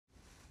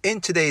In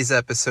today's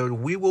episode,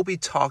 we will be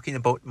talking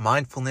about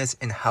mindfulness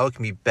and how it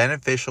can be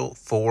beneficial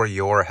for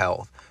your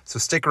health. So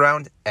stick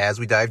around as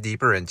we dive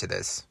deeper into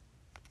this.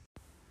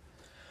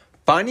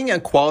 Finding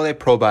a quality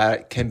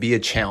probiotic can be a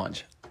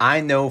challenge.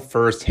 I know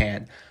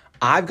firsthand.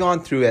 I've gone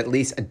through at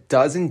least a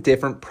dozen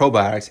different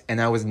probiotics and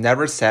I was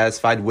never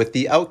satisfied with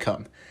the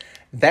outcome.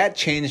 That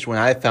changed when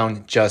I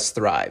found Just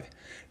Thrive.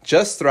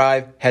 Just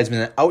Thrive has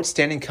been an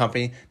outstanding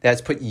company that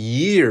has put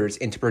years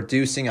into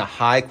producing a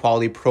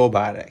high-quality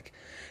probiotic.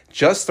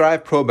 Just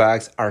Thrive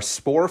probiotics are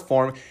spore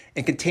form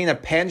and contain a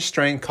patent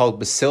strain called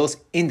Bacillus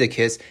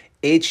indicus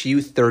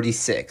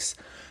HU36.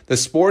 The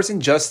spores in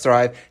Just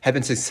Thrive have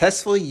been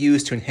successfully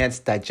used to enhance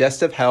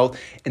digestive health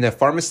in the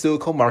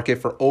pharmaceutical market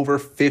for over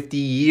 50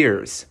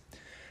 years.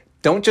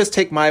 Don't just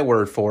take my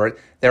word for it.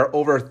 There are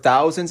over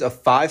thousands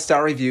of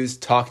 5-star reviews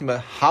talking about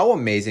how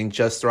amazing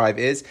Just Thrive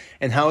is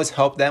and how it's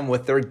helped them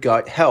with their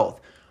gut health.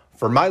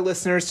 For my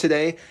listeners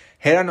today,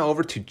 head on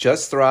over to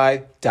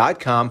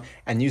justthrive.com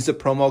and use the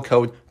promo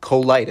code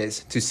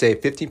COLITIS to save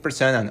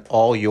 15% on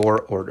all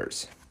your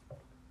orders.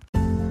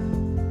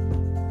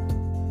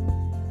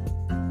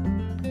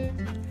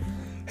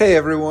 Hey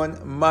everyone,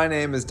 my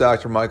name is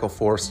Dr. Michael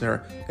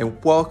Forstner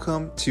and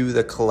welcome to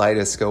the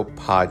Kaleidoscope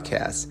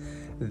Podcast.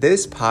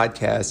 This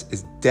podcast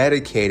is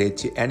dedicated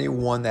to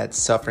anyone that's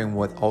suffering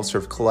with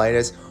ulcerative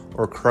colitis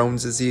or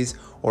Crohn's disease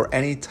or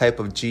any type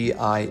of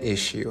GI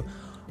issue.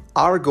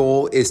 Our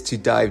goal is to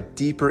dive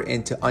deeper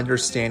into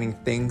understanding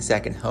things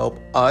that can help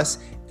us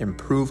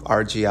improve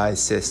our GI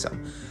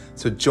system.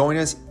 So join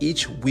us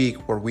each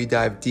week where we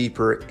dive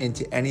deeper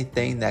into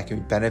anything that can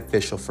be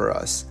beneficial for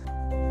us.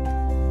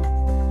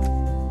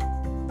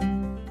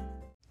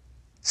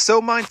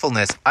 So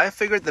mindfulness, I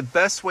figured the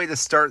best way to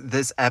start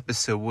this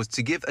episode was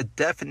to give a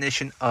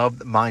definition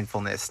of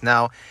mindfulness.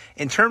 Now,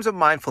 in terms of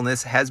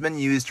mindfulness, has been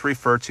used to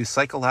refer to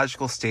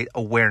psychological state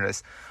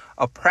awareness,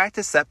 a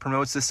practice that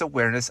promotes this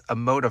awareness, a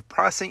mode of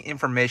processing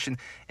information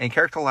and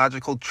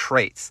characterological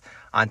traits.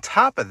 On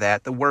top of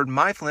that, the word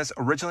mindfulness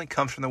originally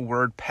comes from the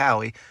word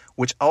Pali,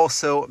 which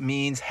also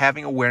means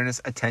having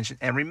awareness, attention,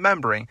 and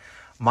remembering.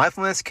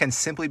 Mindfulness can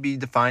simply be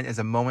defined as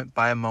a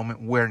moment-by-moment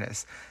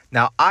awareness.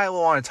 Now, I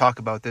want to talk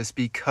about this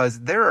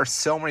because there are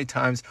so many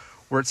times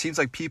where it seems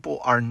like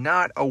people are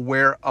not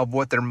aware of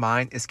what their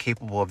mind is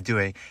capable of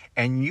doing.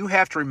 And you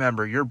have to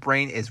remember, your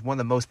brain is one of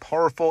the most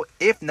powerful,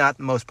 if not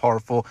the most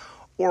powerful,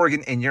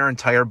 organ in your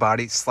entire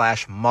body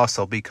 /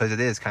 muscle, because it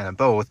is kind of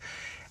both.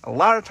 A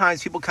lot of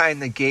times people kind of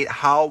negate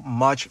how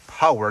much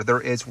power there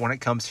is when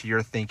it comes to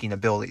your thinking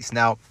abilities.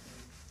 Now,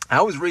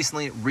 I was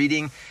recently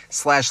reading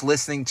 /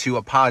 listening to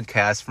a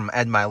podcast from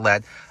Ed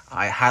Mylett.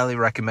 I highly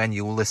recommend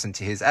you listen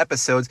to his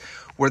episodes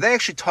where they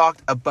actually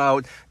talked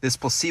about this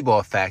placebo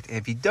effect. And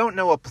if you don't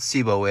know what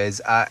placebo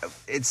is,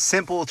 its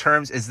simple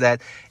terms is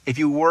that if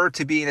you were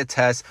to be in a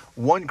test,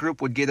 one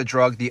group would get a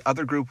drug, the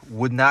other group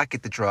would not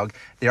get the drug.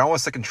 They're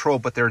almost like control,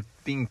 but they're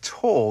being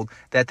told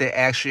that they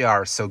actually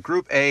are. So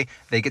group A,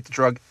 they get the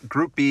drug.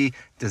 Group B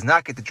does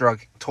not get the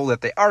drug, told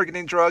that they are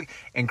getting drug.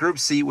 And group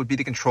C would be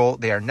the control.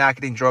 They are not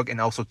getting drug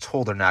and also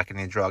told they're not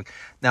getting drug.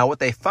 Now, what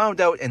they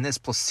found out in this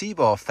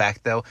placebo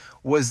effect, though,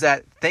 was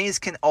that things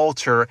can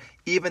alter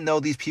even though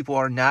these people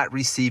are not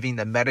receiving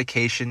the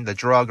medication, the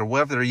drug, or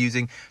whatever they're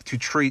using to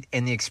treat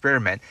in the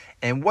experiment.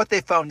 And what they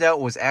found out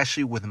was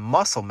actually with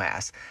muscle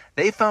mass.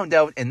 They found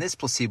out in this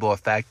placebo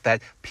effect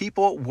that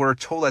people were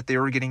told that they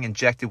were getting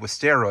injected with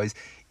steroids,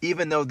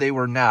 even though they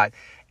were not.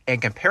 And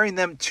comparing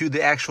them to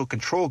the actual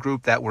control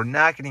group that were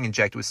not getting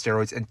injected with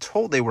steroids and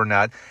told they were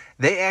not,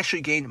 they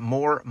actually gained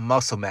more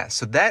muscle mass.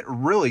 So that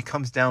really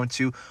comes down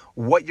to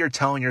what you're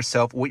telling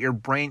yourself, what your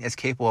brain is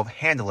capable of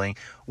handling,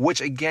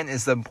 which again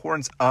is the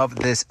importance of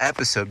this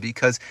episode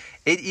because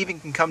it even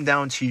can come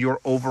down to your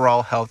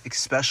overall health,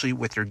 especially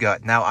with your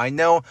gut. Now, I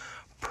know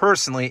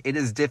personally it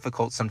is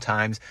difficult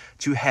sometimes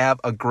to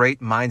have a great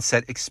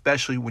mindset,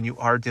 especially when you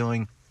are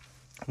dealing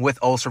with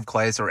ulcerative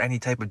colitis or any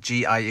type of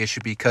GI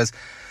issue because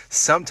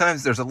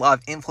sometimes there's a lot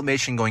of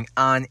inflammation going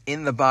on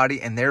in the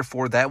body and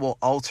therefore that will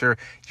alter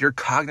your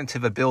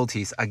cognitive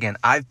abilities. Again,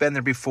 I've been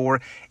there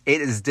before. It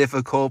is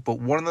difficult, but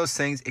one of those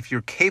things, if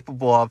you're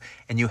capable of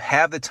and you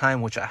have the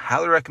time, which I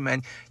highly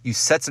recommend you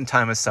set some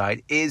time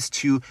aside, is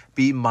to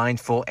be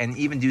mindful and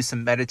even do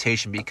some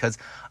meditation because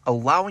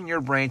allowing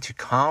your brain to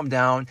calm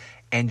down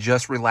and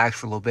just relax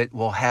for a little bit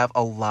will have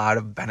a lot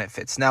of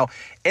benefits. Now,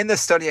 in the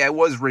study I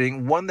was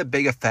reading, one of the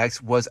big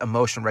effects was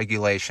emotion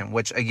regulation,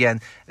 which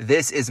again,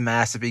 this is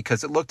massive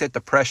because it looked at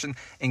depression,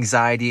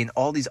 anxiety, and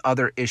all these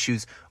other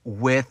issues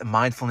with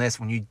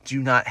mindfulness when you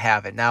do not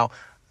have it. Now,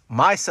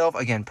 myself,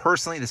 again,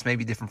 personally, this may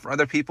be different for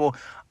other people.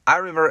 I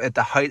remember at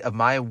the height of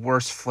my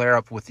worst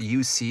flare-up with the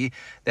UC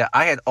that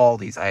I had all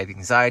these. I had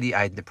anxiety,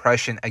 I had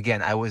depression.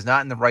 Again, I was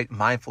not in the right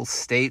mindful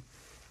state,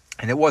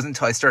 and it wasn't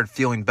until I started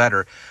feeling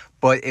better.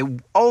 But it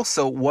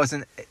also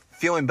wasn't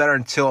feeling better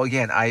until,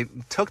 again, I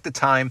took the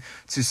time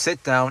to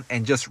sit down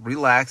and just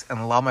relax and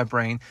allow my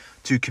brain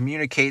to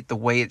communicate the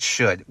way it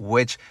should,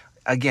 which,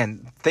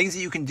 again, things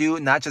that you can do,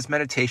 not just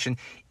meditation,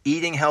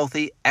 eating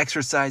healthy,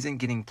 exercising,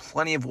 getting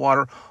plenty of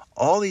water,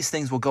 All these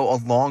things will go a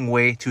long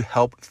way to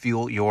help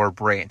fuel your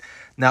brain.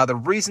 Now, the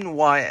reason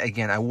why,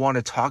 again, I want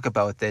to talk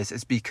about this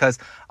is because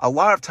a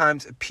lot of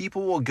times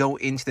people will go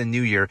into the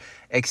new year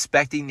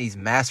expecting these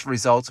massive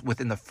results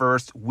within the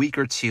first week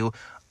or two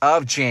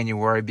of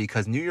January,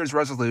 because New Year's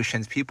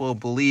resolutions, people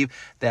believe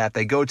that if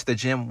they go to the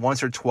gym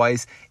once or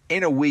twice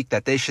in a week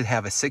that they should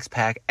have a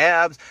six-pack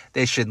abs,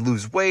 they should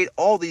lose weight,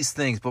 all these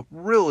things. But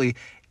really,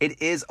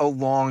 it is a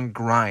long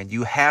grind.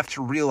 You have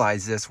to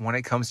realize this when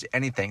it comes to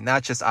anything,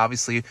 not just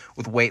obviously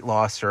with weight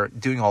loss or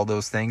doing all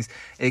those things.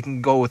 It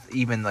can go with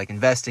even like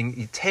investing.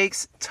 It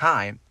takes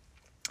time.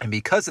 And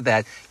because of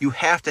that, you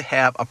have to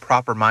have a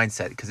proper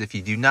mindset, because if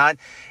you do not,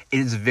 it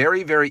is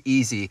very, very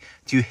easy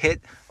to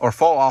hit or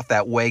fall off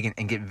that wagon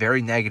and get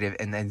very negative.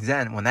 And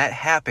then when that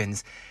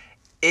happens,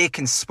 it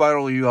can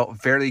spiral you out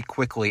very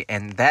quickly,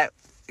 and that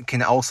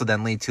can also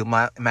then lead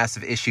to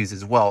massive issues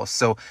as well.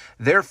 So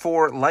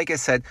therefore, like I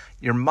said,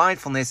 your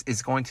mindfulness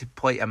is going to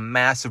play a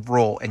massive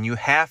role, and you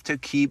have to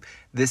keep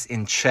this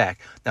in check.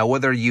 Now,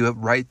 whether you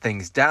write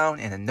things down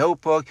in a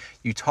notebook,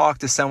 you talk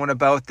to someone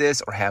about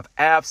this, or have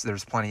apps,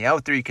 there's plenty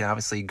out there. You can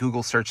obviously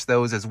Google search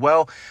those as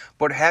well.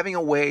 But having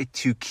a way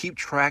to keep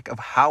track of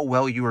how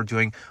well you are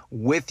doing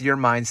with your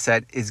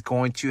mindset is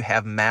going to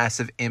have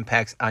massive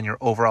impacts on your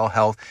overall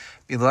health.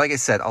 Like I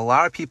said, a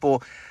lot of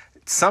people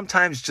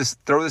sometimes just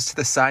throw this to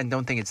the side and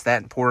don't think it's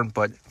that important.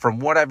 But from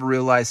what I've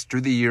realized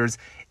through the years,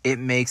 it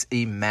makes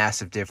a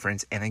massive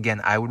difference. And again,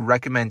 I would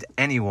recommend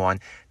anyone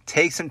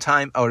take some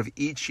time out of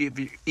each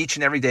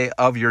and every day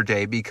of your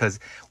day, because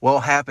what will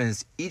happen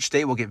is each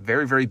day will get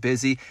very, very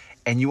busy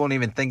and you won't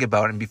even think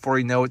about it. And before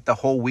you know it, the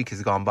whole week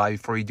has gone by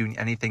before you're doing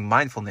anything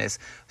mindfulness.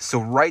 So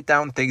write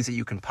down things that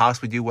you can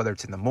possibly do, whether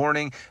it's in the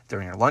morning,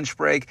 during your lunch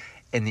break,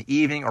 in the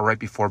evening, or right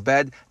before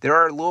bed. There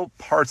are little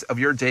parts of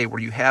your day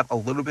where you have a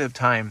little bit of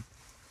time.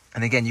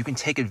 And again, you can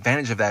take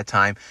advantage of that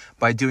time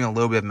by doing a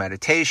little bit of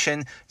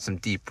meditation, some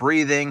deep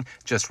breathing,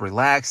 just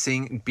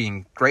relaxing,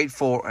 being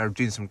grateful, or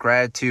doing some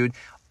gratitude.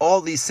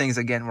 All these things,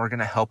 again, are going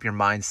to help your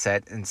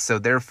mindset. And so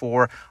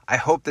therefore, I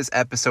hope this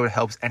episode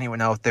helps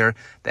anyone out there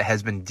that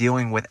has been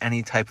dealing with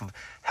any type of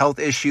health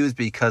issues,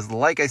 because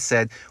like I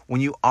said,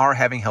 when you are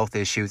having health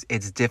issues,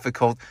 it's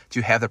difficult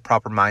to have the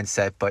proper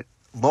mindset. But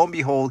lo and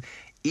behold,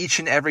 each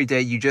and every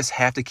day, you just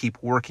have to keep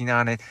working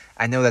on it.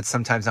 I know that's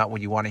sometimes not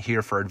what you want to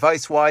hear for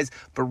advice-wise,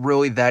 but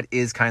really that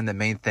is kind of the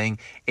main thing.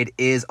 It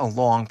is a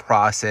long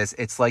process.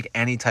 It's like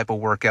any type of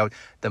workout.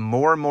 The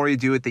more and more you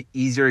do it, the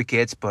easier it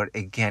gets. But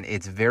again,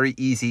 it's very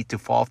easy to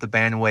fall off the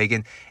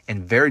bandwagon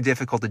and very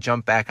difficult to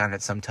jump back on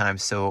it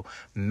sometimes. So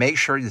make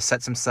sure to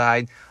set some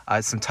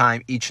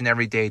time each and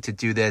every day to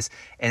do this.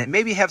 And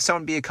maybe have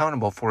someone be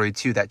accountable for you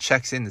too, that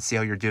checks in to see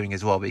how you're doing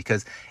as well.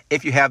 Because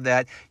if you have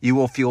that, you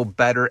will feel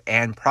better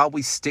and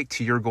probably stick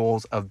to your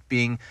goals of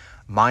being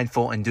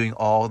mindful and doing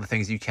all the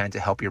things you can to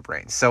help your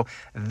brain. So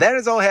that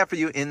is all I have for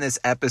you in this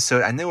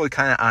episode. I know we're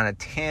kind of on a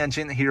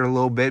tangent here a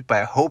little bit, but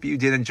I hope you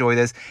did enjoy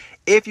this.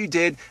 If you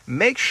did,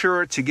 make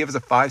sure to give us a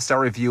 5-star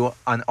review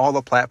on all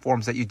the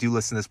platforms that you do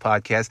listen to this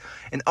podcast,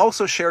 and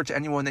also share it to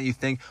anyone that you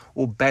think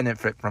will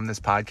benefit from this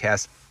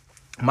podcast.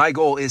 My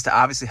goal is to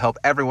obviously help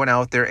everyone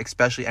out there,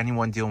 especially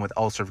anyone dealing with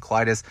ulcerative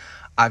colitis.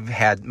 I've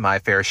had my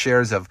fair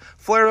shares of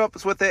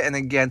flare-ups with it. And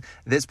again,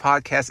 this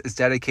podcast is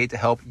dedicated to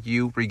help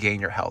you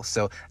regain your health.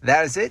 So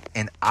that is it.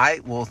 And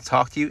I will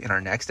talk to you in our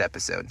next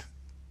episode.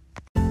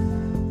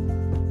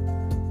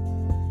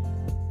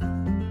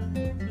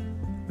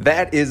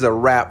 That is a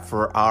wrap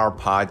for our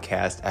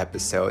podcast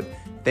episode.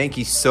 Thank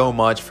you so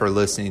much for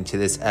listening to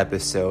this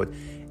episode.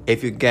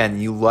 If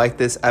you like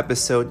this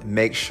episode,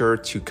 make sure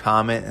to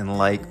comment and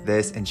like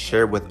this and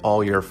share with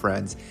all your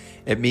friends.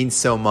 It means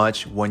so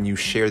much when you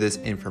share this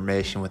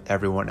information with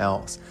everyone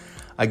else.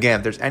 Again,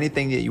 if there's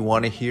anything that you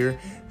want to hear,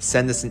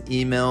 send us an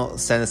email,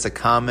 send us a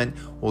comment.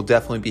 We'll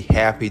definitely be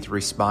happy to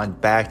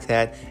respond back to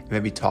that and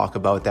maybe talk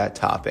about that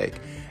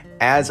topic.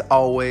 As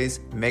always,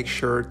 make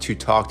sure to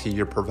talk to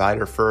your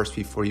provider first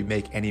before you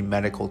make any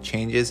medical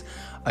changes.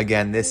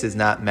 Again, this is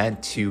not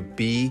meant to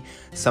be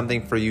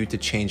something for you to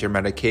change your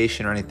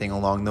medication or anything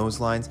along those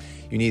lines.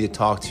 You need to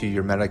talk to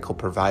your medical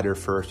provider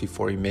first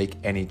before you make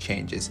any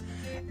changes.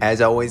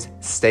 As always,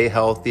 stay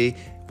healthy.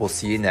 We'll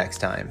see you next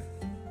time.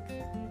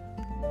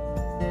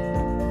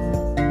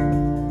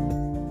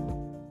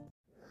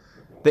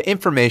 The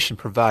information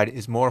provided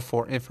is more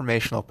for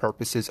informational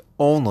purposes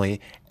only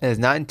and is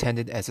not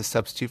intended as a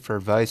substitute for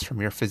advice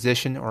from your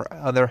physician or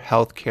other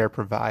healthcare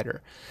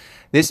provider.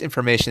 This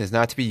information is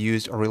not to be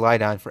used or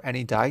relied on for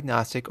any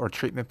diagnostic or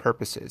treatment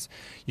purposes.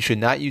 You should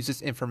not use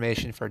this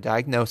information for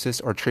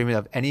diagnosis or treatment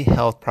of any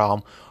health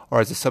problem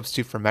or as a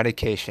substitute for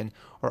medication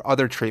or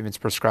other treatments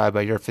prescribed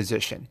by your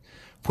physician.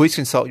 Please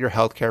consult your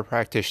healthcare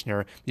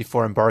practitioner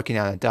before embarking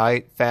on a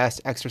diet,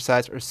 fast,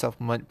 exercise, or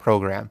supplement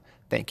program.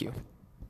 Thank you.